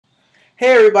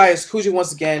Hey everybody, it's Kuji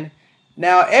once again.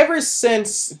 Now, ever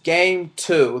since Game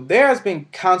 2, there has been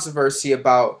controversy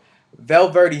about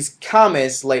Valverde's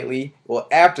comments lately. Well,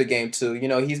 after Game 2,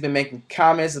 he's been making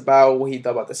comments about what he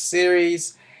thought about the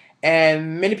series,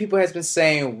 and many people has been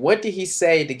saying, what did he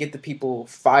say to get the people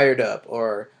fired up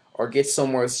or get so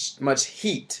much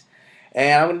heat?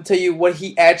 And I'm going to tell you what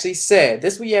he actually said.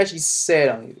 This is what he actually said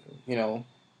on,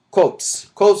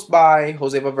 quotes by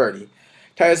Jose Valverde.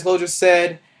 Titus Closure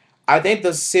said, I think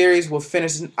the series will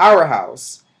finish in our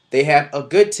house. They have a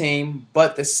good team,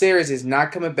 but the series is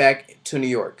not coming back to New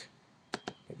York.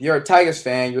 If you're a Tigers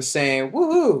fan, you're saying,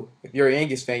 woohoo. If you're a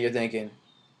Yankees fan, you're thinking,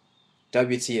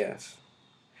 WTF.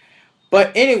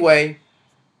 But anyway,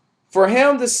 for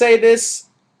him to say this,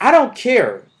 I don't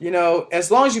care. As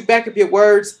long as you back up your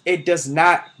words, it does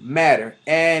not matter.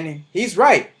 And he's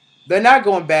right. They're not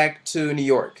going back to New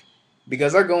York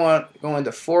because they're going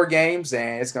to 4 games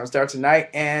and it's going to start tonight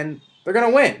and they're going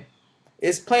to win.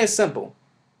 It's plain and simple.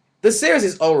 The series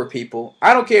is over, people.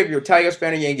 I don't care if you're a Tigers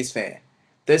fan or Yankees fan.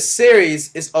 The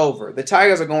series is over. The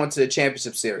Tigers are going to the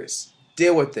championship series.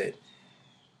 Deal with it.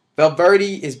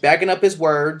 Valverde is backing up his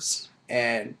words,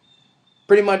 and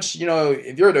pretty much,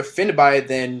 if you're offended by it,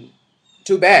 then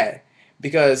too bad.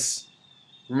 Because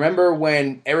remember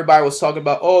when everybody was talking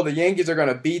about, oh, the Yankees are going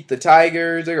to beat the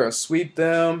Tigers, they're going to sweep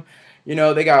them.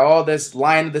 They got all this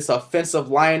offensive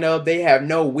lineup. They have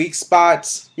no weak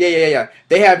spots. Yeah.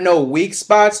 They have no weak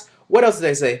spots. What else did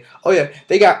they say? Oh, yeah,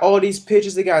 they got all these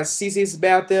pitchers. They got CC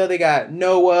Sabathia. They got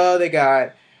Noah. They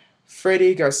got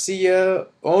Freddie Garcia.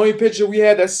 Only pitcher we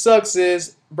had that sucks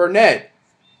is Burnett.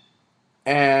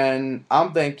 And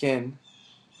I'm thinking,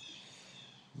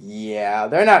 yeah,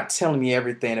 they're not telling me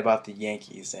everything about the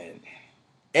Yankees. And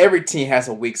every team has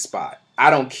a weak spot. I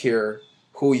don't care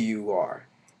who you are.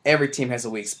 Every team has a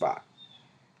weak spot.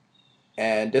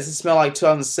 And does it smell like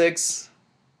 2006?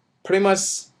 Pretty much,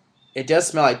 it does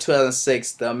smell like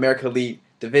 2006, the American League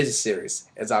Division Series,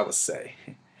 as I would say.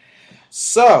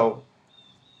 So,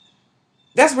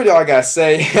 that's really all I gotta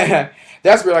say.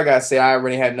 That's really all I gotta say. I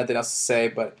already had nothing else to say.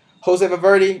 But Jose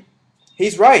Valverde,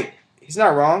 he's right. He's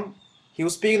not wrong. He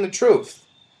was speaking the truth.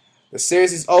 The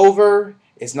series is over.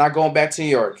 It's not going back to New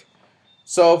York.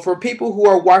 So for people who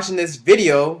are watching this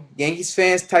video, Yankees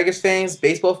fans, Tigers fans,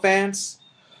 baseball fans,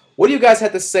 what do you guys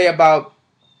have to say about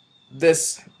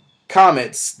this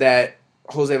comments that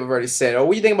Jose Valverde said? Or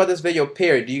what do you think about this video,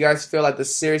 period? Do you guys feel like the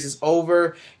series is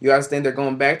over? You guys think they're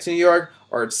going back to New York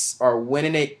or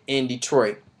winning it in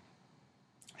Detroit?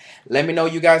 Let me know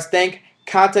what you guys think.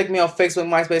 Contact me on Facebook,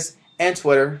 MySpace, and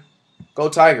Twitter. Go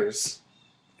Tigers.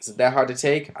 Is it that hard to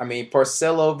take? I mean,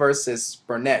 Porcello versus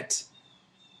Burnett.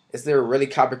 Is there really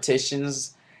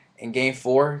competitions in Game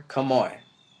 4? Come on.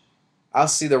 I'll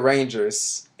see the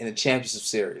Rangers in the championship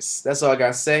series. That's all I got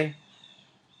to say.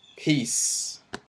 Peace.